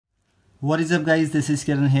What is up guys, this is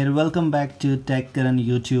Karan here. Welcome back to Tech Karan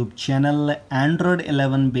YouTube channel. Android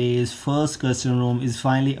 11 based first custom ROM is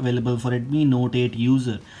finally available for Redmi Note 8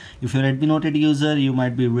 user. If you're a Redmi Note 8 user, you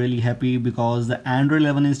might be really happy because the Android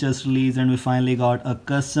 11 is just released and we finally got a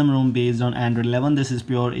custom ROM based on Android 11. This is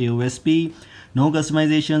pure aosp. No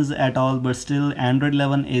customizations at all, but still Android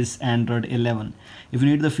 11 is Android 11. If you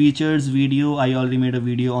need the features video, I already made a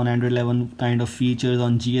video on Android 11 kind of features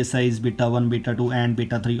on GSI's beta 1, beta 2 and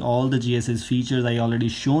beta 3. All the GSI's features I already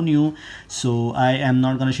shown you. So I am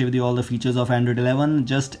not going to share with you all the features of Android 11,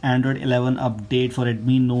 just Android 11 update for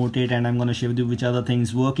Redmi Note 8, and I'm going to share with you which other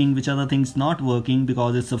things working, which other things not working,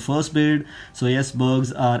 because it's the first build. So yes,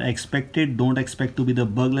 bugs are expected. Don't expect to be the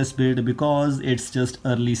bugless build because it's just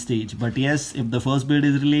early stage. But yes, if the first build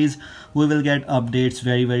is released, we will get updates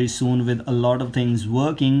very soon with a lot of things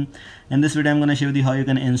working. In this video I'm going to show you how you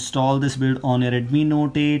can install this build on your Redmi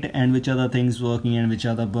Note 8 and which other things working and which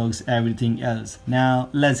other bugs, everything else. Now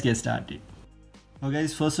let's get started. Okay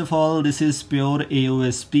guys, first of all, this is pure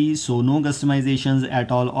aosp, so no customizations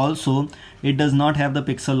at all. Also, it does not have the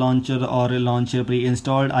pixel launcher or a launcher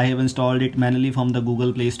pre-installed. I have installed it manually from the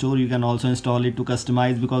Google Play Store. You can also install it to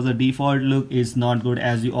customize because the default look is not good,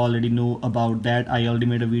 as you already know about that. I already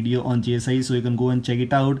made a video on GSI, so you can go and check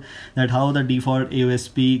it out, that how the default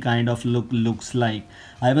aosp kind of looks like.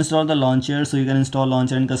 I have installed the launcher, so you can install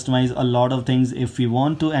launcher and customize a lot of things if you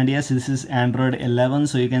want to. And yes, this is Android 11,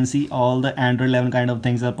 so you can see all the Android 11 kind of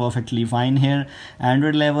things are perfectly fine here.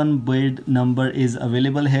 Android 11 build number is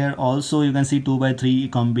available here. Also, you can see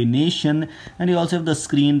 2x3 combination, and you also have the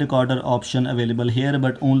screen recorder option available here,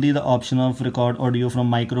 but only the option of record audio from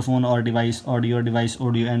microphone or device audio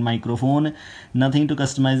and microphone. Nothing to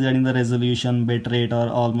customize regarding the resolution, bitrate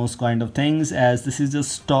or almost kind of things, as this is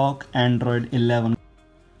just stock Android 11.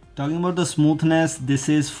 Talking about the smoothness, this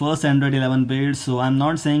is first Android 11 build, so I'm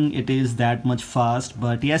not saying it is that much fast,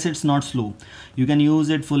 but yes, it's not slow. You can use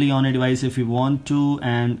it fully on a device if you want to.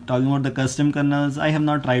 And talking about the custom kernels, I have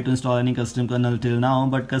not tried to install any custom kernel till now,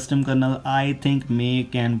 but custom kernel I think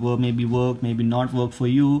can work, maybe not work for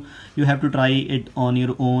you. You have to try it on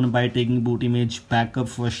your own by taking boot image backup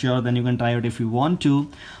for sure, then you can try it if you want to.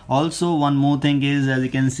 Also, one more thing is, as you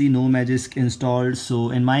can see, no Magisk installed.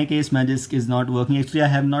 So in my case, Magisk is not working. Actually, I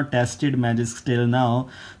have not tested Magisk till now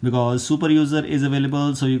because super user is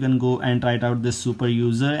available, so you can go and try it out, this super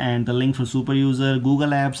user, and the link for super user, Google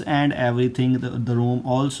Apps and everything, the ROM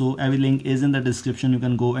also, every link is in the description. You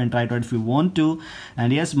can go and try it out if you want to.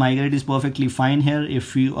 And yes, migrate is perfectly fine here.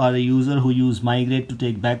 If you are a user who use migrate to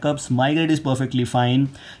take backups, migrate is perfectly fine.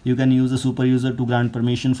 You can use the super user to grant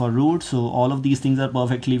permission for root. So all of these things are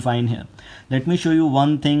perfectly fine here. Let me show you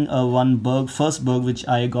one thing, first bug which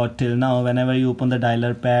I got till now. Whenever you open the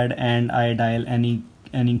dialer pad and I dial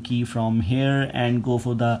any key from here and go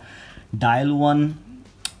for the dial one,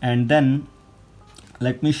 and then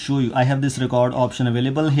let me show you, I have this record option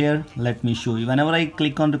available here. Let me show you, whenever I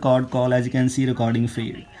click on record call, as you can see, recording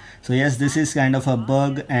failed. So yes, this is kind of a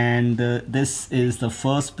bug, and this is the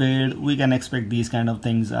first build. We can expect these kind of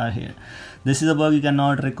things are here. This is a bug, you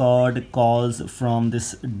cannot record calls from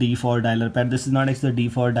this default dialer pad. This is not actually the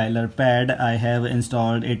default dialer pad. I have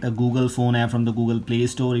installed it, a Google phone app from the Google Play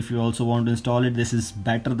Store. If you also want to install it, this is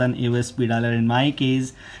better than aosp dialer in my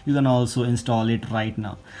case. You can also install it right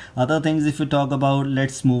now. Other things, if you talk about,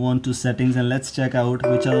 let's move on to settings and let's check out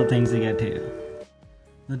which other things you get here.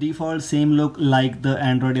 The default same look like the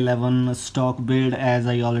Android 11 stock build, as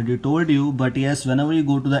I already told you. But yes, whenever you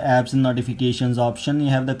go to the apps and notifications option, you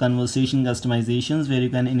have the conversation customizations where you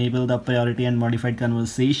can enable the priority and modified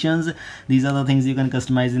conversations. These are the things you can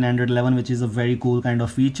customize in Android 11, which is a very cool kind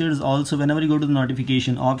of features. Also, whenever you go to the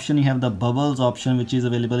notification option, you have the bubbles option, which is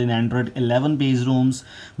available in Android 11 based ROMs,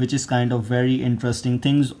 which is kind of very interesting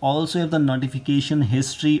things. Also have the notification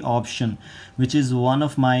history option, which is one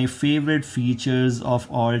of my favorite features of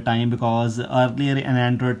all time, because earlier in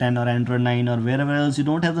Android 10 or Android 9 or wherever else, you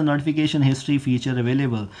don't have the notification history feature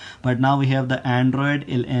available, but now we have the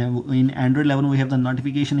in Android 11 we have the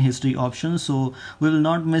notification history option, so we will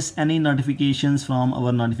not miss any notifications from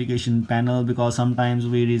our notification panel, because sometimes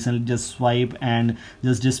we recently just swipe and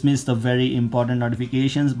just dismiss the very important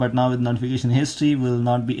notifications. But now with notification history, we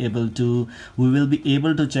will be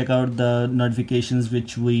able to check out the notifications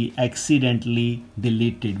which we accidentally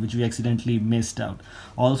deleted, which we accidentally missed out.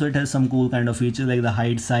 Also it has some cool kind of features like the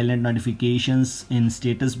hide silent notifications in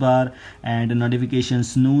status bar and notification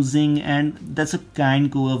snoozing, and that's a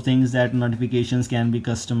kind cool of things that notifications can be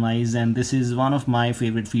customized, and this is one of my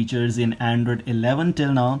favorite features in Android 11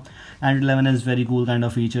 till now. Android 11 has very cool kind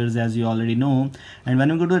of features, as you already know. And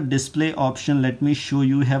when we go to the display option, let me show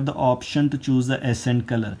you, have the option to choose the accent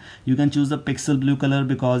color. You can choose the pixel blue color,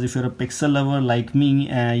 because if you're a pixel lover like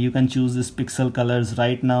me, you can choose this pixel colors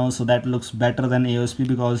right now, so that looks better than aosp,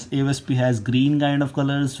 because aosp has green kind of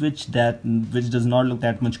colors which does not look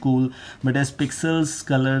that much cool, but as pixels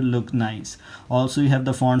color look nice. Also you have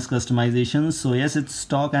the fonts customization, so yes, it's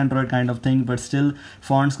stock Android kind of thing, but still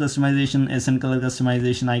fonts customization, accent color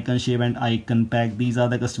customization, icon shape and icon pack, these are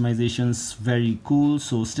the customizations, very cool.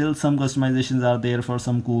 So still some customizations are there for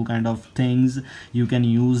some cool kind of things, you can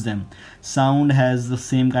use them. Sound has the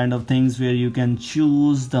same kind of things where you can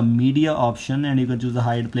choose the media option and you can choose the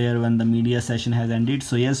hide player when the media session has ended.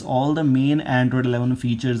 So yes, all the main Android 11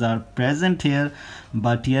 features are present here,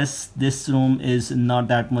 but yes, this ROM is not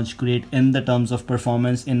that much great in the terms of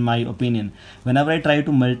performance in my opinion. Whenever I try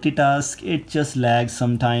to multitask, it just lags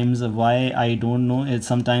sometimes. Why, I don't know.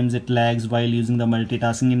 Sometimes it lags while using the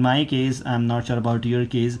multitasking. In my case, I'm not sure about your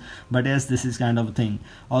case, but yes, this is kind of a thing.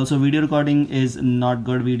 Also video recording is not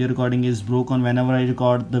good. Video recording is broken. Whenever I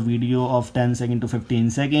record the video of 10 second to 15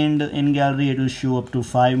 second in gallery, it will show up to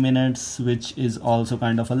 5 minutes, which is also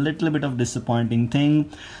kind of a little bit of disappointing thing.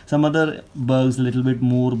 Some other bugs, little bit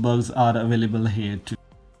more bugs are available here too.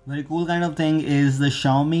 Very cool kind of thing is the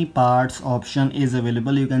Xiaomi parts option is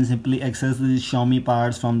available. You can simply access these Xiaomi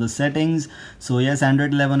parts from the settings. So yes,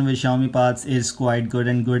 Android 11 with Xiaomi parts is quite good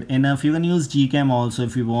and good enough. You can use Gcam also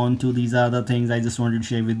if you want to. These are the things I just wanted to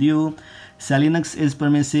share with you. Linux is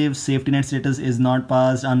permissive, safety net status is not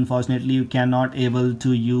passed. Unfortunately, you cannot able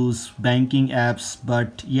to use banking apps,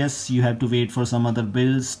 but yes, you have to wait for some other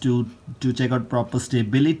builds to check out proper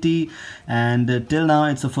stability. And till now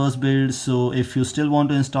it's a first build, so if you still want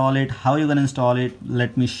to install it, how you can install it,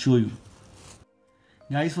 let me show you.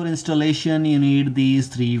 Guys, for installation you need these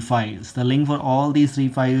 3 files. The link for all these 3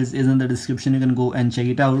 files is in the description. You can go and check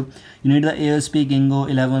it out. You need the aosp Gingo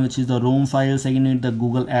 11, which is the ROM file. Second, you need the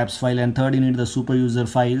Google Apps file, and third, you need the super user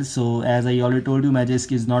file. So as I already told you,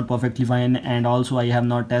 Magisk is not perfectly fine, and also I have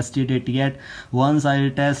not tested it yet. Once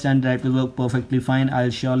I'll test and that will work perfectly fine, I'll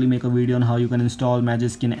surely make a video on how you can install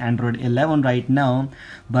Magisk in Android 11 right now.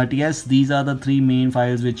 But yes, these are the 3 main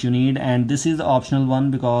files which you need, and this is the optional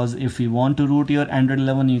one, because if you want to root your Android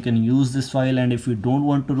 11, you can use this file, and if you don't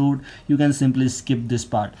want to root, you can simply skip this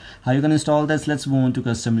part. How you can install this? Let's move on to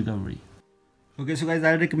custom recovery. Okay, so guys,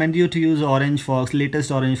 I recommend you to use Orangefox, latest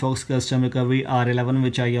Orangefox custom recovery R11,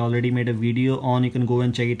 which I already made a video on. You can go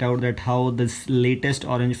and check it out, that how this latest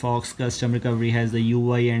Orangefox custom recovery has the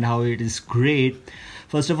UI and how it is great.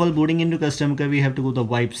 First of all, booting into custom recovery, you have to go to the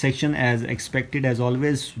wipe section as expected, as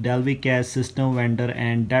always. Dalvik, cache, system, vendor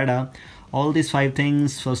and data. All these 5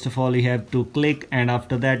 things, first of all you have to click, and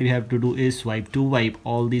after that you have to do is swipe to wipe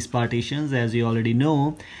all these partitions, as you already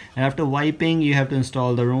know. And after wiping, you have to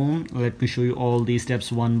install the ROM. Let me show you all these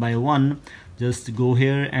steps one by one. Just go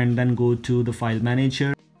here and then go to the file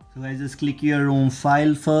manager. So guys, just click your ROM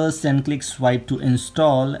file first and click swipe to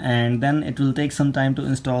install, and then it will take some time to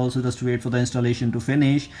install, so just wait for the installation to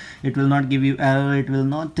finish. It will not give you error, it will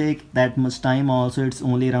not take that much time. Also, it's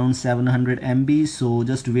only around 700 MB, so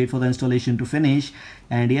just wait for the installation to finish.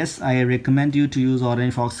 And yes, I recommend you to use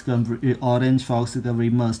Orangefox recovery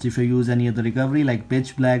must. If you use any other recovery like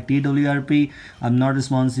pitch black, TWRP, I'm not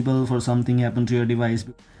responsible for something happen to your device.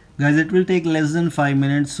 Guys, it will take less than 5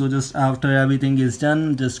 minutes, so just after everything is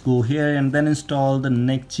done, just go here and then install the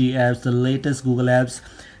next G apps, the latest Google apps.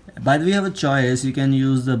 By the way, you have a choice. You can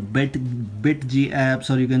use the bit G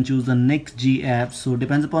apps, or you can choose the next G apps, so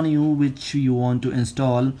depends upon you which you want to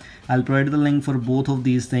install. I'll provide the link for both of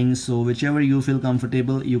these things, so whichever you feel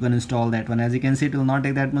comfortable, you can install that one. As you can see, it will not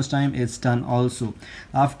take that much time. It's done also.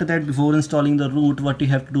 After that, before installing the root, what you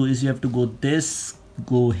have to do is you have to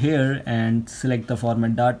go here and select the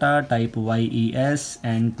format data, type YES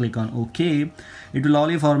and click on OK. It will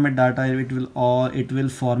only format data, it will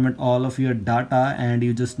format all of your data, and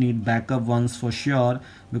you just need backup once for sure,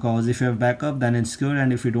 because if you have backup then it's good,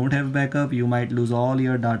 and if you don't have backup you might lose all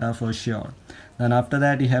your data for sure. Then after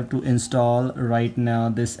that you have to install right now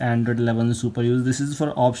this Android 11 super use. This is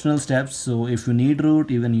for optional steps, so if you need root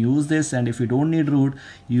you can use this, and if you don't need root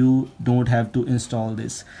you don't have to install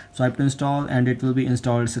this. So I have to install and it will be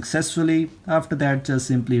installed successfully. After that, just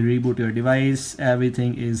simply reboot your device.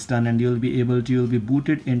 Everything is done and you'll be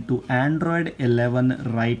booted into Android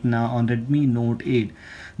 11 right now on Redmi Note 8.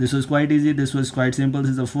 This was quite easy, this was quite simple.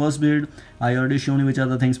 This is the first build. I already shown you which are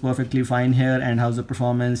the things perfectly fine here and how's the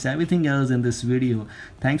performance, everything else in this video.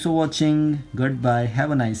 Thanks for watching. Goodbye, have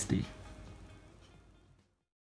a nice day.